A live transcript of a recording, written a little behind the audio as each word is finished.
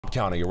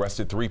Cobb County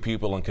arrested 3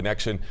 people in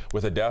connection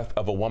with the death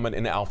of a woman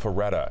in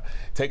Alpharetta.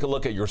 Take a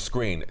look at your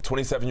screen.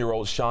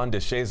 27-year-old Sean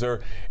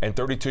DeShazer and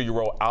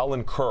 32-year-old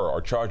Alan Kerr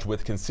are charged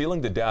with concealing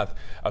the death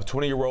of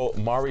 20-year-old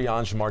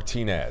Mariange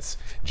Martinez.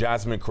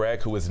 Jasmine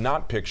Craig, who is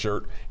not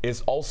pictured,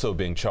 is also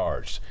being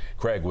charged.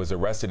 Craig was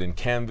arrested in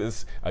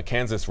Kansas,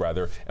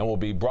 and will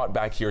be brought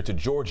back here to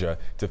Georgia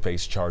to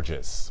face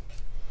charges.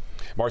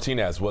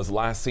 Martinez was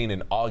last seen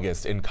in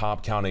August in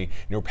Cobb County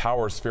near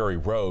Powers Ferry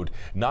Road.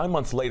 9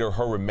 months later,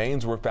 her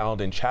remains were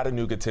found in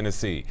Chattanooga,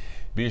 Tennessee.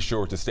 Be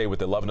sure to stay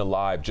with 11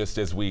 Alive just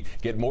as we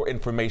get more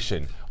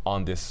information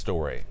on this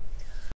story.